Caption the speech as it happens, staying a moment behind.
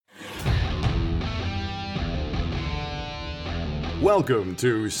Welcome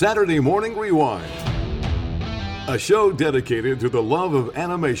to Saturday Morning Rewind, a show dedicated to the love of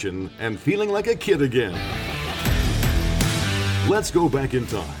animation and feeling like a kid again. Let's go back in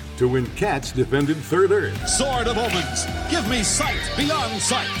time to when cats defended Third Earth. Sword of Omens, give me sight beyond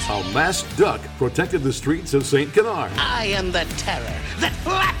sight. A masked duck protected the streets of St. Canard. I am the terror that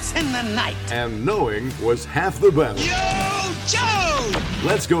flaps in the night. And knowing was half the battle. Yo, Joe!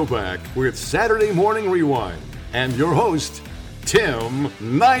 Let's go back with Saturday Morning Rewind and your host, Tim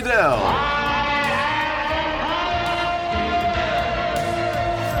Nidell.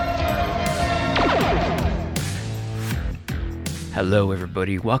 Hello,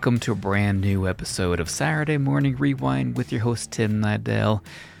 everybody. Welcome to a brand new episode of Saturday Morning Rewind with your host, Tim Nidell.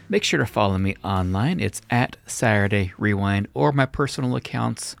 Make sure to follow me online. It's at Saturday Rewind, or my personal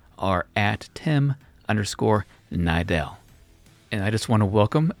accounts are at Tim_Nidell. And I just want to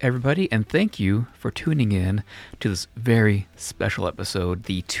welcome everybody and thank you for tuning in to this very special episode,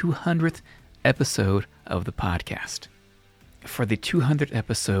 the 200th episode of the podcast. For the 200th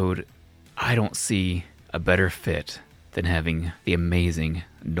episode, I don't see a better fit than having the amazing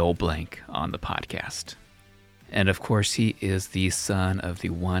Noel Blanc on the podcast. And of course, he is the son of the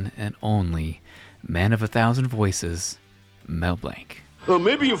one and only man of 1,000 voices, Mel Blanc.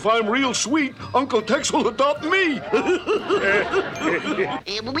 Maybe if I'm real sweet, Uncle Tex will adopt me. What's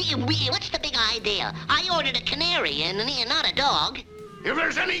the big idea? I ordered a canary and not a dog. If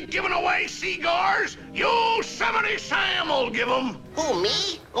there's any giving away cigars, Yosemite Sam will give them. Who,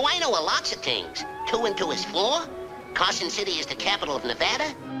 me? Oh, I know lots of things. 2 and 2 is 4. Carson City is the capital of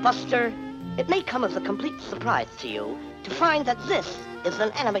Nevada. Buster, it may come as a complete surprise to you to find that this is an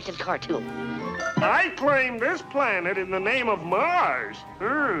animated cartoon. I claim this planet in the name of Mars. Ole,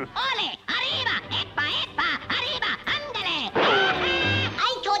 arriba, epa, arriba, andale.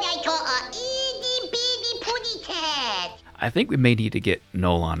 I thought, itty bitty putty cat. I think we may need to get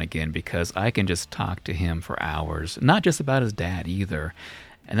Noel on again because I can just talk to him for hours, not just about his dad either.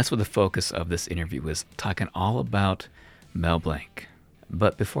 And that's what the focus of this interview is, talking all about Mel Blanc.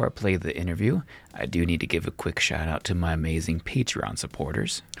 But before I play the interview, I do need to give a quick shout out to my amazing Patreon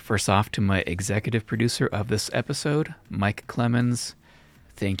supporters. First off, to my executive producer of this episode, Mike Clemens.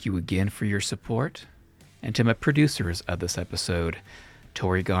 Thank you again for your support. And to my producers of this episode,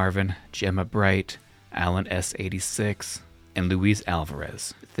 Tori Garvin, Gemma Bright, Alan S86, and Luis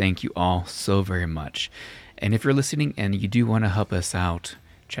Alvarez. Thank you all so very much. And if you're listening and you do want to help us out,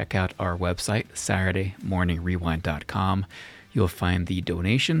 check out our website, SaturdayMorningRewind.com. You'll find the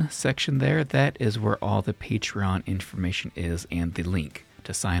donation section there. That is where all the Patreon information is and the link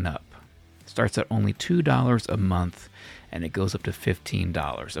to sign up. It starts at only $2 a month and it goes up to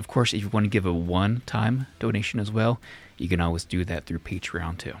 $15. Of course, if you want to give a one-time donation as well, you can always do that through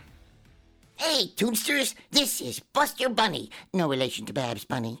Patreon too. Hey, Toonsters, this is Buster Bunny. No relation to Babs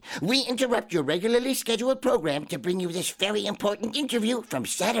Bunny. We interrupt your regularly scheduled program to bring you this very important interview from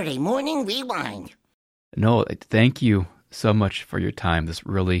Saturday Morning Rewind. No, thank you so much for your time. This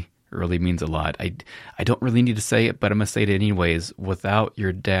really means a lot. I don't really need to say it, but I'm going to say it anyways. Without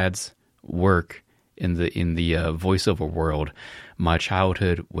your dad's work in the voiceover world, my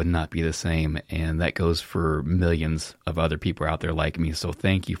childhood would not be the same, and that goes for millions of other people out there like me. So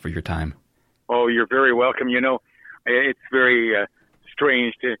thank you for your time. Oh, you're very welcome. You know, it's very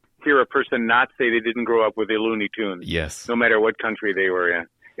strange to hear a person not say they didn't grow up with the Looney Tunes. Yes. No matter what country they were in.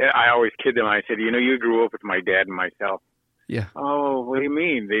 I always kid them. I said, you grew up with my dad and myself. Yeah. Oh, what do you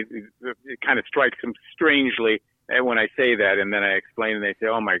mean? It kind of strikes them strangely when I say that, and then I explain, and they say,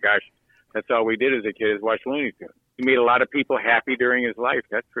 oh, my gosh, that's all we did as a kid is watch Looney Tunes. He made a lot of people happy during his life,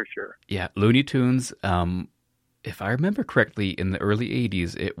 that's for sure. Yeah, Looney Tunes, if I remember correctly, in the early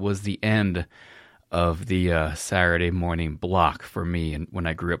 80s, it was the end of the Saturday morning block for me and when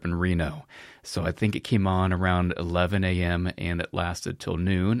I grew up in Reno. So I think it came on around 11 a.m. and it lasted till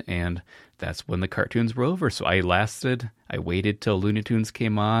noon, and that's when the cartoons were over. So I waited till Looney Tunes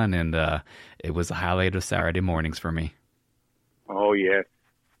came on, and it was a highlight of Saturday mornings for me. Oh, yes.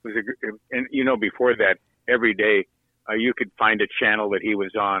 And before that, every day you could find a channel that he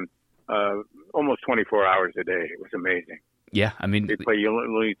was on almost 24 hours a day. It was amazing. Yeah, I mean... They play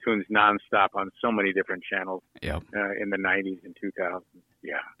Looney Tunes nonstop on so many different channels. Yep. In the 90s and 2000s.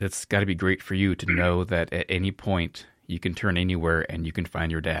 Yeah. It's got to be great for you to know that at any point you can turn anywhere and you can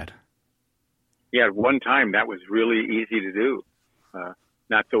find your dad. Yeah, at one time that was really easy to do.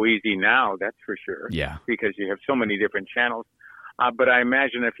 Not so easy now, that's for sure. Yeah. Because you have so many different channels. But I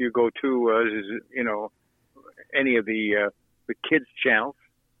imagine if you go to, any of the kids' channels,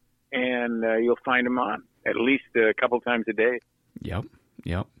 and you'll find them on at least a couple times a day. Yep.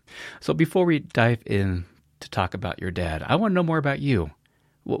 So before we dive in to talk about your dad. I want to know more about you.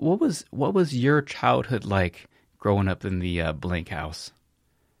 What was your childhood like growing up in the Blank house?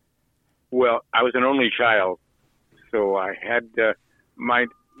 Well, I was an only child, so I had my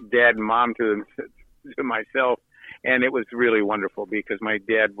dad and mom to myself, and it was really wonderful because my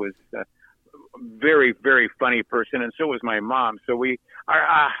dad was a very, very funny person, and so was my mom. So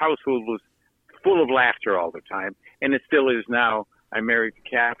our household was full of laughter all the time, and it still is now. I married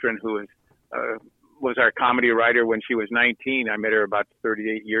Catherine, who was our comedy writer when she was 19. I met her about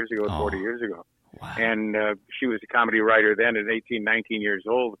 38 years ago, 40 years ago. Wow. And she was a comedy writer then at 18, 19 years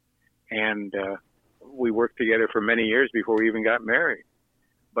old. And we worked together for many years before we even got married.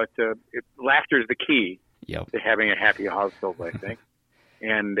 But laughter is the key to having a happy household, I think.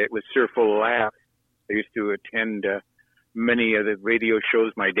 And it was sure full of laughs. I used to attend many of the radio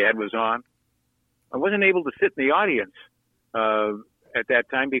shows my dad was on. I wasn't able to sit in the audience at that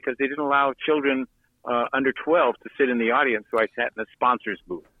time because they didn't allow children under 12 to sit in the audience. So I sat in the sponsors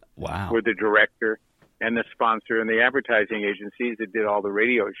booth. Wow. Where the director and the sponsor and the advertising agencies that did all the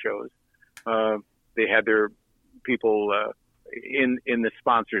radio shows, they had their people in the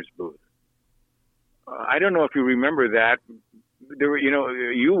sponsors booth. I don't know if you remember that. There were,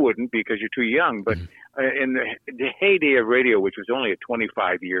 you wouldn't because you're too young, but in the heyday of radio, which was only a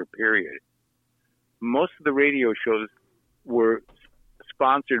 25-year period, most of the radio shows were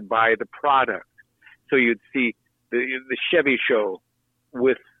sponsored by the product. So you'd see the Chevy show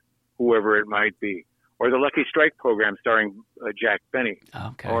with whoever it might be, or the Lucky Strike program starring Jack Benny,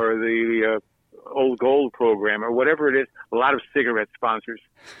 or the Old Gold program, or whatever it is. A lot of cigarette sponsors,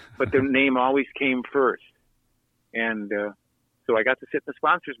 but their name always came first. And so I got to sit in the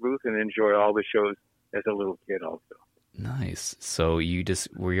sponsors booth and enjoy all the shows as a little kid also. Nice. So you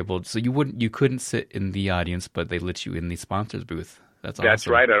just were able, so you couldn't sit in the audience, but they let you in the sponsors booth. That's awesome. That's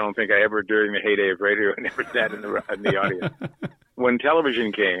right. I don't think I ever, during the heyday of radio, I never sat in the audience. When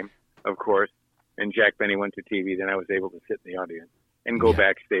television came, of course, and Jack Benny went to TV, then I was able to sit in the audience and go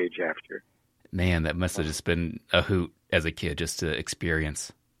backstage after. Man, that must have just been a hoot as a kid just to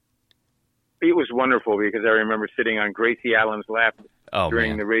experience. It was wonderful because I remember sitting on Gracie Allen's lap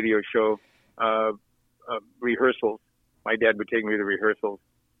during the radio show rehearsals. My dad would take me to rehearsals,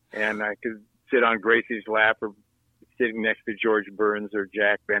 and I could sit on Gracie's lap or sitting next to George Burns or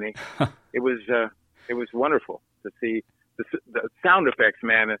Jack Benny. It was wonderful to see. The sound effects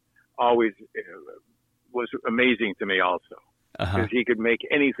man always was amazing to me also, because he could make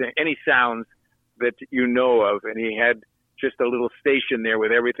any sounds that you know of, and he had just a little station there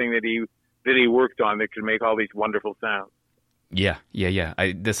with everything that he worked on that could make all these wonderful sounds. Yeah.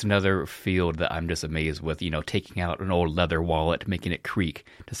 That's another field that I'm just amazed with, taking out an old leather wallet, making it creak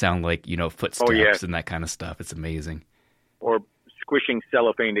to sound like, footsteps and that kind of stuff. It's amazing. Or squishing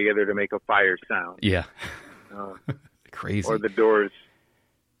cellophane together to make a fire sound. Yeah. Crazy. Or the doors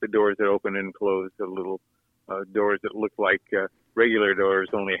that open and close, the little doors that look like regular doors,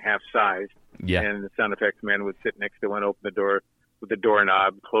 only half size. Yeah. And the sound effects man would sit next to one, open the door with the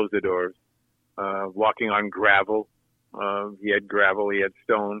doorknob, close the doors. Walking on gravel. He had gravel, he had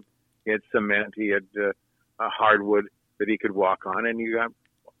stone, he had cement, he had hardwood that he could walk on, and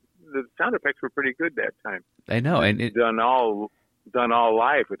the sound effects were pretty good that time. I know, and done all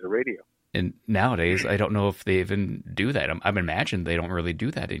live with the radio. And nowadays, I don't know if they even do that. I imagine they don't really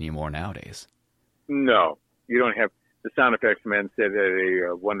do that anymore nowadays. No, you don't have. The sound effects man said at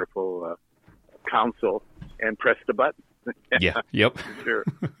a wonderful council and pressed the button. Yeah. Yep. Sure.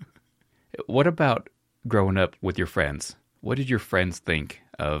 What about growing up with your friends? What did your friends think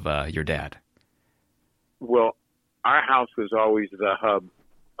of your dad? Well, our house was always the hub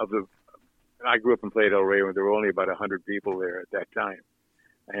of the. I grew up in Playa del Rey, where there were only about 100 people there at that time,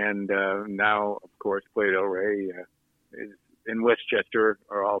 and now, of course, Playa del Rey is in Westchester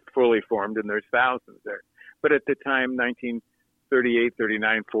are all fully formed, and there's thousands there. But at the time, 1938,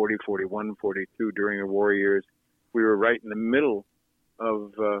 39, 40, 41, 42, during the war years, we were right in the middle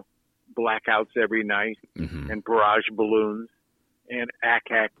of blackouts every night, and barrage balloons and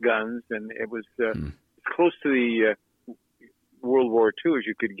ACAC guns, and it was close to the World War II as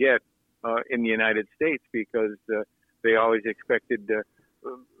you could get in the United States, because they always expected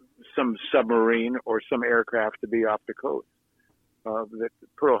some submarine or some aircraft to be off the coast. That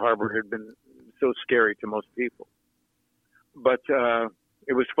Pearl Harbor had been so scary to most people. But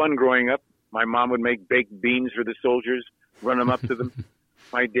it was fun growing up. My mom would make baked beans for the soldiers, run them up to them.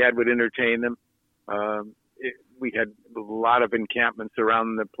 My dad would entertain them. We had a lot of encampments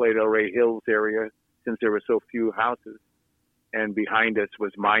around the Playa del Rey Hills area, since there were so few houses. And behind us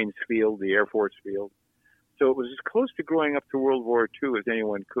was Mines Field, the Air Force Field. So it was as close to growing up to World War II as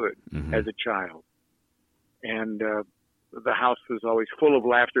anyone could as a child. and the house was always full of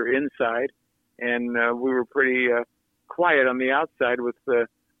laughter inside, and we were pretty quiet on the outside with the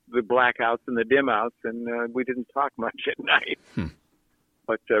blackouts and the dim outs, and we didn't talk much at night.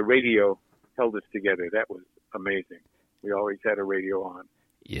 But radio held us together. That was amazing. We always had a radio on,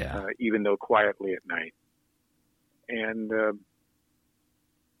 even though quietly at night. And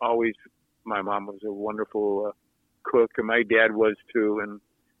always, my mom was a wonderful cook, and my dad was too, and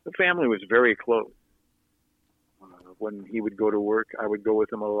the family was very close. When he would go to work, I would go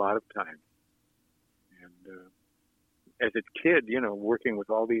with him a lot of times. And as a kid, you know, working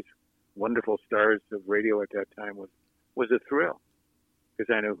with all these wonderful stars of radio at that time was a thrill,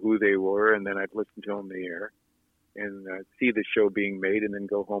 because I knew who they were, and then I'd listen to them on the air and see the show being made, and then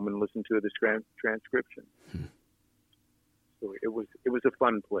go home and listen to the transcription. So it was a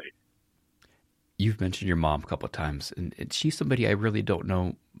fun place. You've mentioned your mom a couple of times, and she's somebody I really don't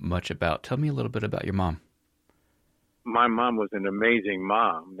know much about. Tell me a little bit about your mom. My mom was an amazing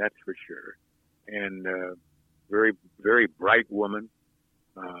mom, that's for sure, and very, very bright woman,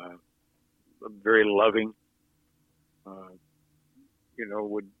 very loving. You know,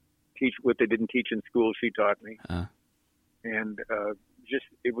 would teach what they didn't teach in school. She taught me, and just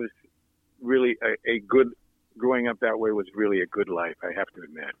it was really a good. Growing up that way was really a good life, I have to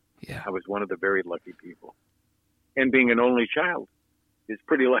admit. Yeah, I was one of the very lucky people, and being an only child is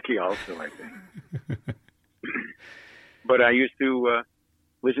pretty lucky, also, I think. But I used to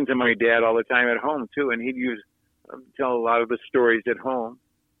listen to my dad all the time at home too, and he'd tell a lot of the stories at home,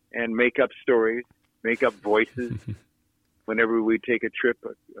 and make up stories, make up voices. Whenever we'd take a trip,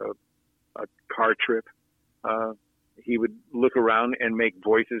 a car trip, he would look around and make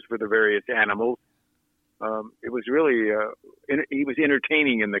voices for the various animals. It was really, he was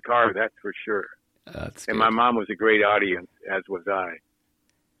entertaining in the car, that's for sure. And my mom was a great audience, as was I.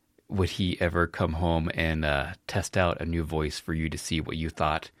 Would he ever come home and test out a new voice for you to see what you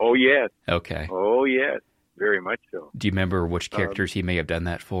thought? Oh, yes. Okay. Oh, yes. Very much so. Do you remember which characters he may have done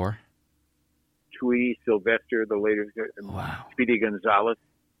that for? Tweety, Sylvester, the later Speedy Gonzales.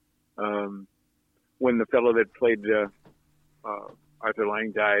 When the fellow that played Arthur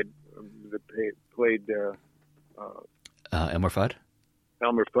Lang died, that played Elmer Fudd?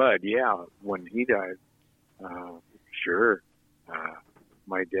 Elmer Fudd, yeah. When he died, sure.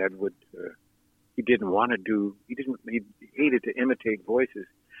 My dad would, he hated to imitate voices,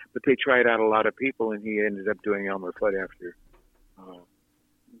 but they tried out a lot of people, and he ended up doing Elmer Fudd after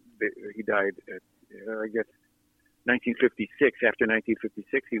he died at, I guess, 1956. After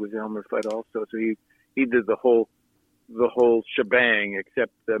 1956, he was Elmer Fudd also. So he did the whole shebang,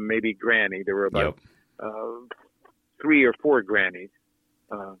 except maybe Granny. There were about 3 or 4 Grannies,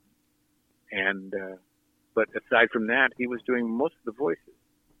 but aside from that, he was doing most of the voices,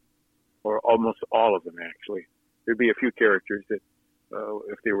 or almost all of them, actually. There'd be a few characters that,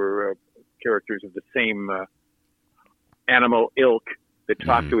 if they were characters of the same animal ilk that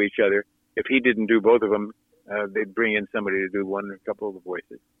talked to each other, if he didn't do both of them, they'd bring in somebody to do one or a couple of the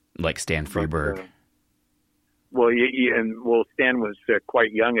voices. Like Stan Freberg. Stan was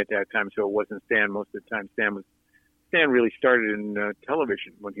quite young at that time, so it wasn't Stan most of the time. Stan really started in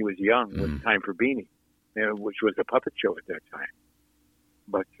television when he was young, with Time for Beanie, which was a puppet show at that time.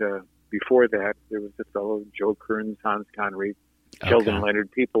 But before that, there was a fellow, Joe Kearns, Hans Conried, Sheldon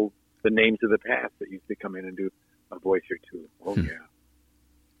Leonard, people, the names of the past that used to come in and do a voice or two. Oh, yeah.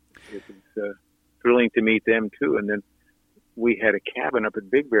 It was thrilling to meet them, too. And then we had a cabin up at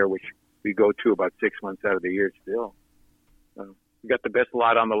Big Bear, which we go to about 6 months out of the year still. We got the best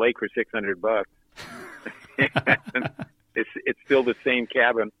lot on the lake for $600. It's still the same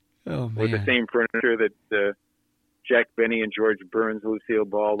cabin with the same furniture that Jack Benny and George Burns, Lucille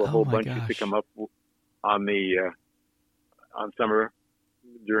Ball, the whole bunch used to come up on summer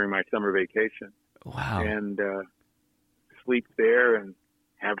during my summer vacation. Wow! And sleep there and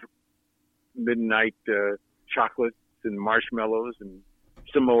have midnight chocolates and marshmallows and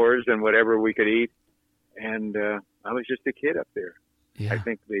s'mores and whatever we could eat. And I was just a kid up there. Yeah. I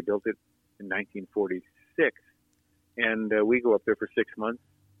think they built it in 1946, and we go up there for 6 months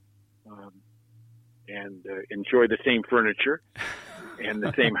and enjoy the same furniture and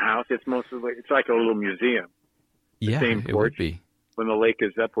the same house. It's like a little museum. The same porch. It would be. When the lake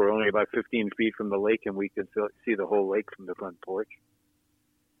is up, we're only about 15 feet from the lake, and we can see the whole lake from the front porch.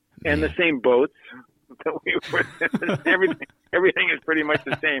 Man. And the same boats that we were. Everything is pretty much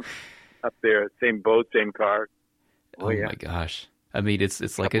the same up there. Same boat, same car. Oh my gosh! I mean,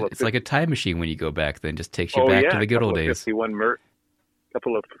 it's like a time machine when you go back. Then just takes you back to the good old days.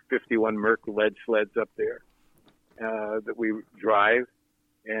 Couple of 51 Merc lead sleds up there that we drive,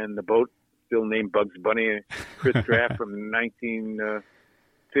 and the boat still named Bugs Bunny, Chris Draft from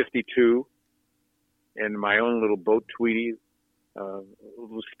 1952, and my own little boat Tweety, a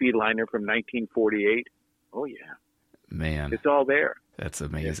little Speedliner from 1948. Oh yeah, man, it's all there. That's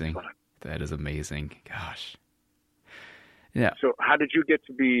amazing. That is amazing. Gosh. Yeah. So how did you get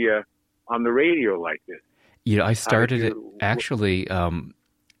to be on the radio like this? I started it actually.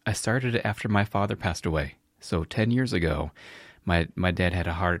 I started it after my father passed away. So 10 years ago, my dad had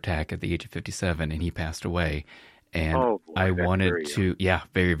a heart attack at the age of 57, and he passed away. And I wanted to,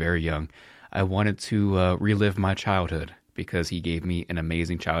 very, very young. I wanted to relive my childhood because he gave me an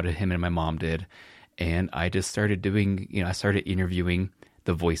amazing childhood. Him and my mom did, and I just started doing. I started interviewing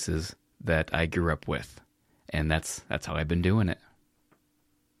the voices that I grew up with, and that's how I've been doing it.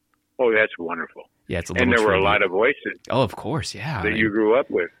 Oh, that's wonderful. Yeah, it's a little. And there were trendy. a lot of voices. Oh, of course, yeah. That you grew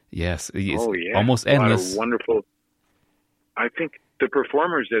up with. Yes. It's yeah. Almost endless. endless. A lot of wonderful. I think the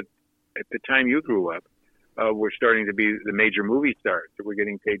performers at the time you grew up were starting to be the major movie stars that were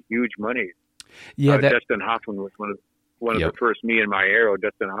getting paid huge money. Yeah, Dustin Hoffman was one of the first. Me and My Arrow.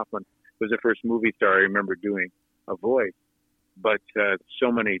 Dustin Hoffman was the first movie star I remember doing a voice. But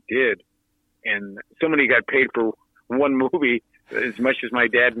so many did, and so many got paid for one movie as much as my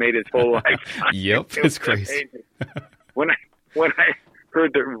dad made his whole life. Yep, it's crazy. When I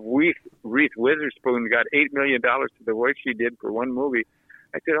heard that Reese Witherspoon got $8 million for the voice she did for one movie,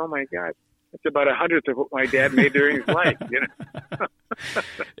 I said, "Oh my God, that's about 1/100th of what my dad made during his life."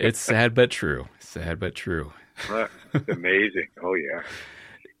 It's sad but true. Sad but true. It's amazing. Oh yeah,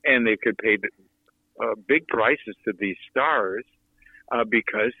 and they could pay big prices to these stars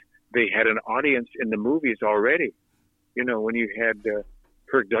because they had an audience in the movies already. When you had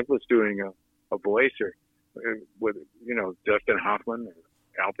Kirk Douglas doing a voice, or with Dustin Hoffman or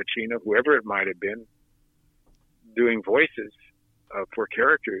Al Pacino, whoever it might have been, doing voices for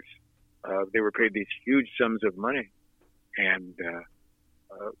characters, they were paid these huge sums of money, and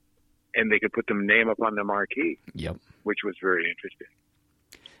they could put them name up on the marquee. Yep, which was very interesting.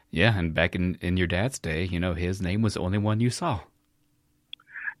 Yeah, and back in your dad's day, his name was the only one you saw.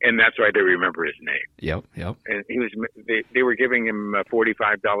 And that's why they remember his name. Yep. And they were giving him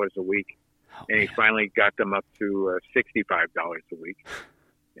 $45 a week, and he finally got them up to $65 a week.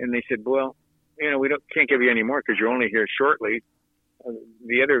 And they said, "Well, we can't give you any more because you're only here shortly.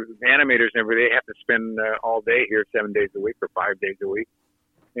 The other animators and everybody, they have to spend all day here, 7 days a week or 5 days a week,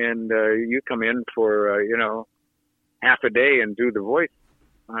 and you come in for half a day and do the voice.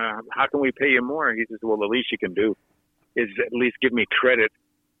 How can we pay you more?" He says, "Well, the least you can do is at least give me credit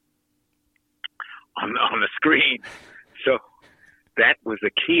on the screen." So that was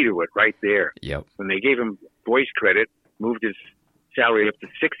the key to it right there. Yep. When they gave him voice credit, moved his salary up to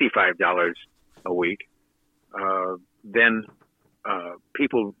 $65 a week, then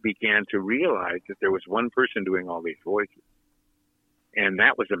people began to realize that there was one person doing all these voices. And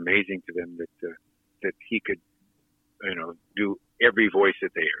that was amazing to them that he could, do every voice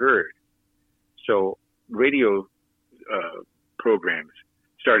that they heard. So radio programs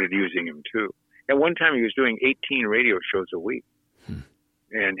started using him too. At one time, he was doing 18 radio shows a week,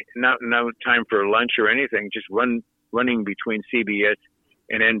 and no time for lunch or anything. Just running between CBS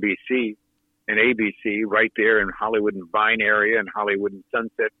and NBC and ABC right there in Hollywood and Vine area, and Hollywood and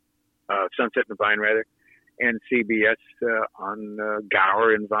Sunset and Vine rather, and CBS on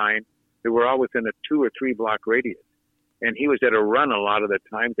Gower and Vine. They were all within a 2 or 3 block radius. And he was at a run a lot of the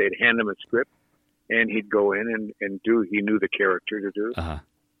time. They'd hand him a script, and he'd go in and do. He knew the character to do,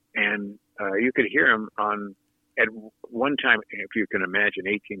 and you could hear him at one time, if you can imagine,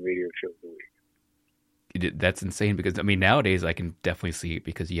 18 radio shows a week. That's insane because nowadays I can definitely see it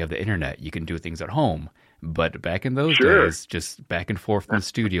because you have the internet. You can do things at home, but back in those days, just back and forth from the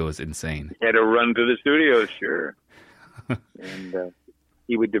studio is insane. Had to run to the studio, sure. And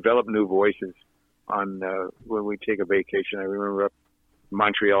he would develop new voices. When we take a vacation, I remember up in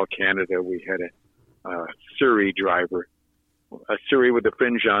Montreal, Canada, we had a Surrey driver, a Surrey with a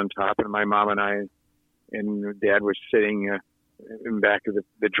fringe on top, and my mom and I and Dad were sitting in back of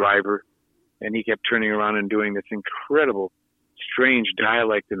the driver, and he kept turning around and doing this incredible, strange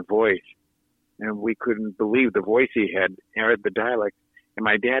dialect and voice, and we couldn't believe the voice he had, the dialect, and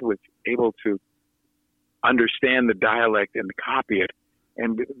my dad was able to understand the dialect and copy it,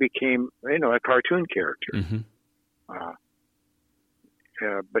 and became, a cartoon character. Mm-hmm.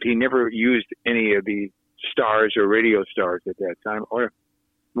 But he never used any of the stars or radio stars at that time, or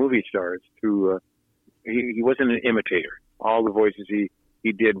movie stars to, he wasn't an imitator. All the voices he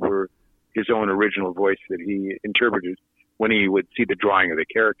did were his own original voice that he interpreted when he would see the drawing of the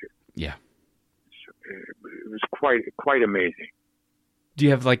character. Yeah. So it was quite amazing. Do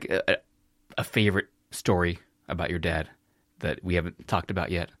you have a favorite story about your dad that we haven't talked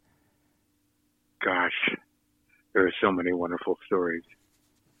about yet? Gosh, there are so many wonderful stories.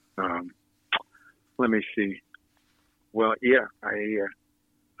 Let me see. Well, yeah,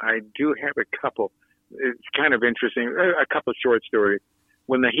 I do have a couple. It's kind of interesting. A couple of short stories.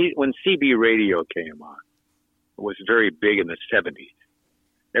 When CB radio came on, it was very big in the 70s.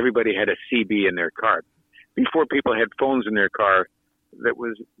 Everybody had a CB in their car. Before people had phones in their car, that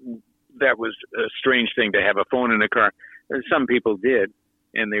was a strange thing to have a phone in the car. Some people did,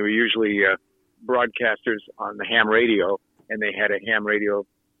 and they were usually broadcasters on the ham radio, and they had a ham radio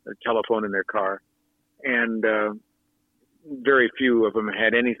telephone in their car, and very few of them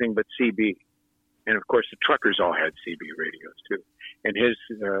had anything but CB. And of course, the truckers all had CB radios too. And his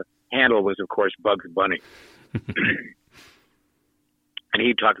handle was, of course, Bugs Bunny. And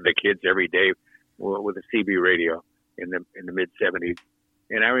he talked to the kids every day with a CB radio in the mid 70s.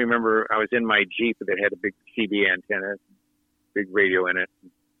 And I remember I was in my Jeep that had a big CB antenna, big radio in it.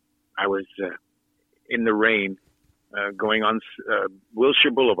 I was in the rain going on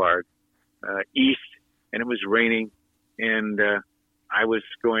Wilshire Boulevard east, and it was raining, and I was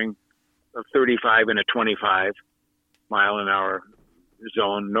going 35 in a 25 mile an hour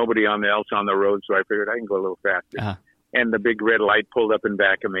zone. Nobody else on the road, so I figured I can go a little faster. Uh-huh. And the big red light pulled up in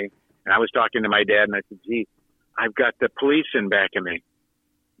back of me, and I was talking to my dad, and I said, "Gee, I've got the police in back of me."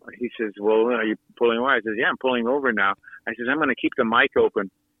 He says, "Well, are you pulling away?" I said, "Yeah, I'm pulling over now." I says, "I'm going to keep the mic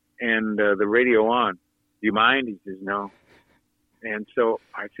open and the radio on. Do you mind?" He says, "No." And so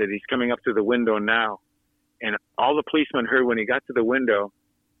I said, "He's coming up to the window now." And all the policeman heard when he got to the window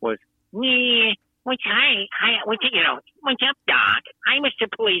was, what's up, Doc? Hi, Mr.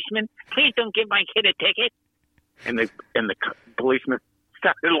 Policeman. Please don't give my kid a ticket. And the policeman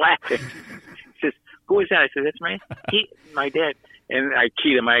started laughing. He says, "Who is that?" I said, "That's my dad." And I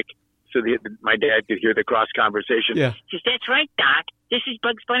keyed the mic so my dad could hear the cross conversation. Yeah. He says, "That's right, Doc. This is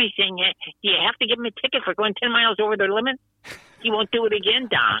Bugs Bunny saying, do you have to give him a ticket for going 10 miles over the limit? He won't do it again,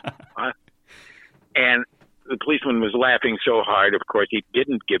 Doc." And the policeman was laughing so hard, of course, he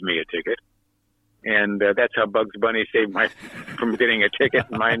didn't give me a ticket. And that's how Bugs Bunny saved from getting a ticket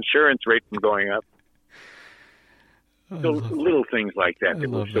and my insurance rate from going up. So little things like that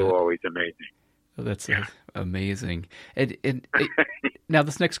were so always amazing. Oh, that's amazing. And now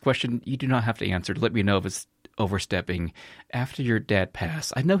this next question, you do not have to answer. Let me know if it's overstepping. After your dad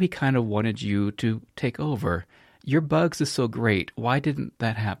passed, I know he kind of wanted you to take over. Your Bugs is so great. Why didn't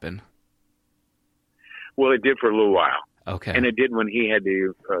that happen? Well, it did for a little while. Okay. And it did when he had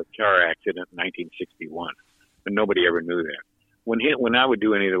the car accident in 1961. But nobody ever knew that. When I would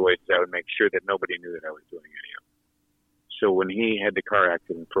do any of the voices, I would make sure that nobody knew that I was doing any of them. So when he had the car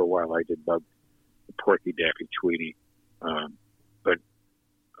accident for a while, I did Bugs, Porky, Daffy, Tweety. But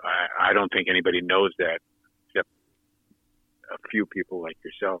I don't think anybody knows that except a few people like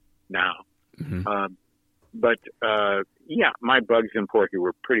yourself now. Mm-hmm. Yeah, my Bugs and Porky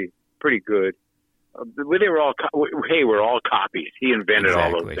were pretty good. They were all we're all copies. He invented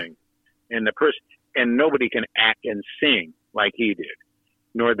all those things, and nobody can act and sing like he did.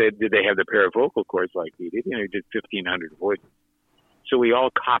 Nor did they have the pair of vocal cords like he did. He did 1,500 voices, so we all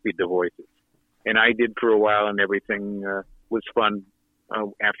copied the voices. And I did for a while, and everything was fun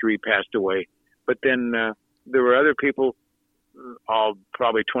after he passed away. But then there were other people, all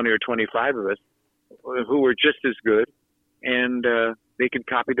probably 20 or 25 of us, who were just as good, and they could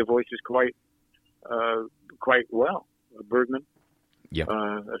copy the voices quite well. Bergman,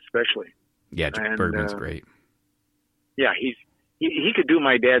 especially. Yeah, Bergman's great. Yeah, he could do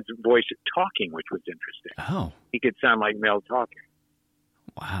my dad's voice talking, which was interesting. Oh, he could sound like Mel talking.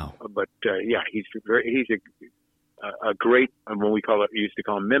 Wow. But yeah, he's a great, what we used to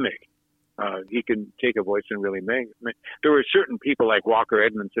call him mimic. He can take a voice and really make. There were certain people like Walker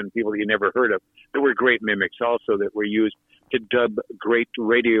Edmondson, people you never heard of, that were great mimics also, that were used to dub great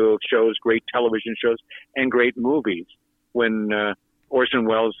radio shows, great television shows, and great movies. When Orson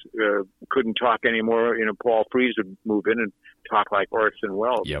Welles couldn't talk anymore, Paul Frees would move in and talk like Orson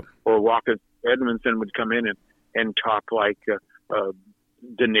Welles. Yep. Or Walker Edmondson would come in and talk like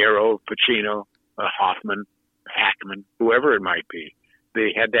De Niro, Pacino, Hoffman, Hackman, whoever it might be.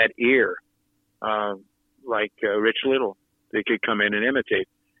 They had that ear, like Rich Little. They could come in and imitate,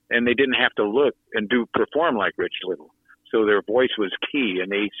 and they didn't have to look and perform like Rich Little. So their voice was key, and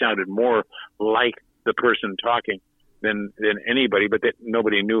they sounded more like the person talking than anybody. But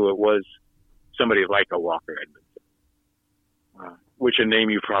nobody knew it was somebody like a Walker Edmondson, which a name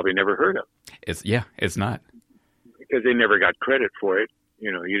you probably never heard of. It's not, because they never got credit for it.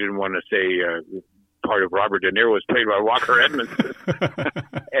 You didn't want to say part of Robert De Niro was played by Walker Edmondson.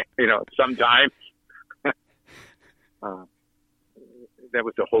 sometimes. That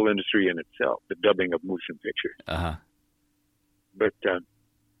was a whole industry in itself, the dubbing of motion pictures. Uh-huh. But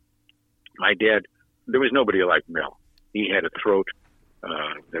my dad, there was nobody like Mel. He had a throat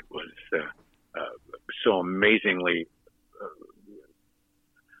that was so amazingly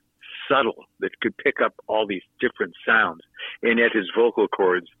subtle that could pick up all these different sounds. And yet his vocal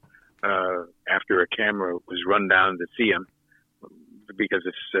cords, after a camera was run down to see him, because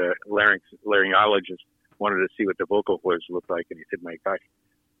this laryngologist wanted to see what the vocal cords looked like, and he said, my gosh,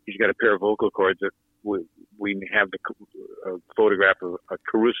 he's got a pair of vocal cords that we have the photograph of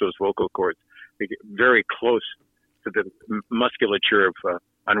Caruso's vocal cords, very close to the musculature of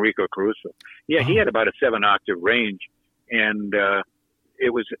Enrico Caruso. Yeah, he had about a 7-octave range, and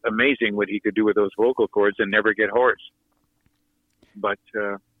it was amazing what he could do with those vocal cords and never get hoarse. But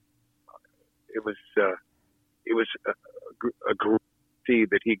it was a great see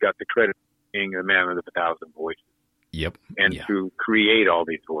that he got the credit for being the man with the 1,000 voices. Yep. And to create all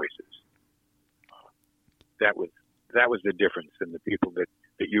these voices. That was the difference in the people that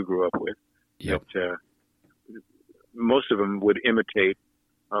you grew up with. Yep. That, most of them would imitate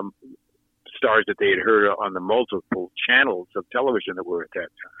stars that they had heard on the multiple channels of television that were at that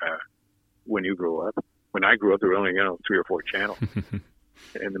when you grew up. When I grew up, there were only 3 or 4 channels.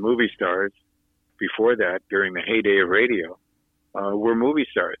 And the movie stars before that, during the heyday of radio, were movie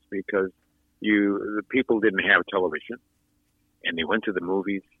stars because the people didn't have television, and they went to the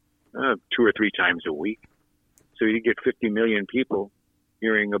movies 2 or 3 times a week. So you get 50 million people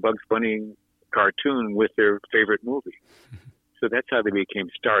hearing a Bugs Bunny cartoon with their favorite movie. So that's how they became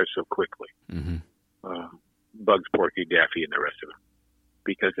stars so quickly. Mm-hmm. Bugs, Porky, Daffy, and the rest of them,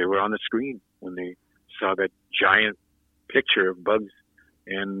 because they were on the screen when they saw that giant picture of Bugs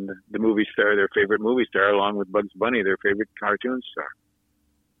and the movie star, their favorite movie star, along with Bugs Bunny, their favorite cartoon star.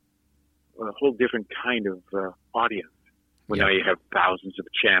 A whole different kind of audience. Well, now you have thousands of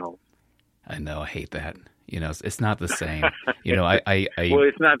channels. I know. I hate that. It's not the same. I Well,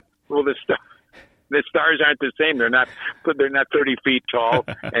 it's not. Well, the stars aren't the same. They're not 30 feet tall,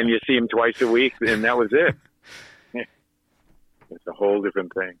 and you see them twice a week, and that was it. It's a whole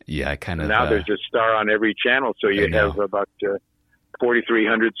different thing. Yeah, I kind of. Now there's a star on every channel, so you have about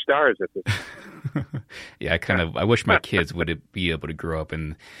 4,300 stars at this. Yeah, I wish my kids would be able to grow up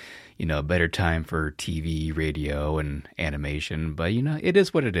in, a better time for TV, radio, and animation. But, it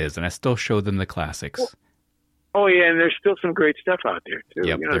is what it is, and I still show them the classics. Oh, yeah, and there's still some great stuff out there, too.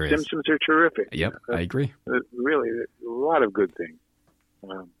 Yep, The Simpsons are terrific. Yep, I agree. Really, a lot of good things.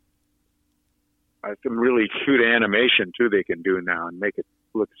 Some really cute animation, too, they can do now and make it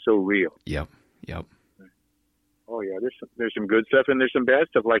look so real. Yep. Oh, yeah, there's some good stuff, and there's some bad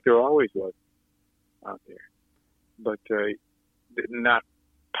stuff, like there always was out there. But not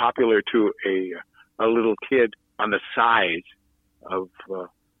popular to a little kid on the size of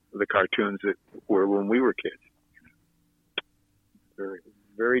the cartoons that were when we were kids. Very,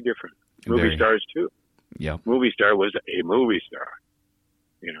 very different. Movie stars, too. Yeah. Movie star was a movie star,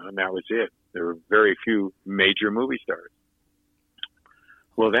 and that was it. There were very few major movie stars.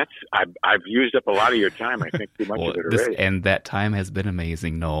 Well, I've used up a lot of your time. I think too much of it already. And that time has been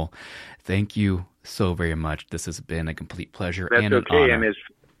amazing, Noel. Thank you so very much. This has been a complete pleasure and an honor. And it's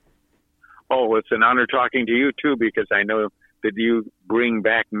an honor talking to you, too, because I know that you bring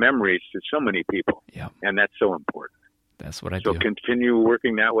back memories to so many people. Yeah. And that's so important. That's what I do. So continue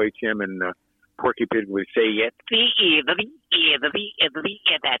working that way, Tim, and Porky Pig would say yes.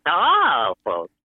 That's all, folks.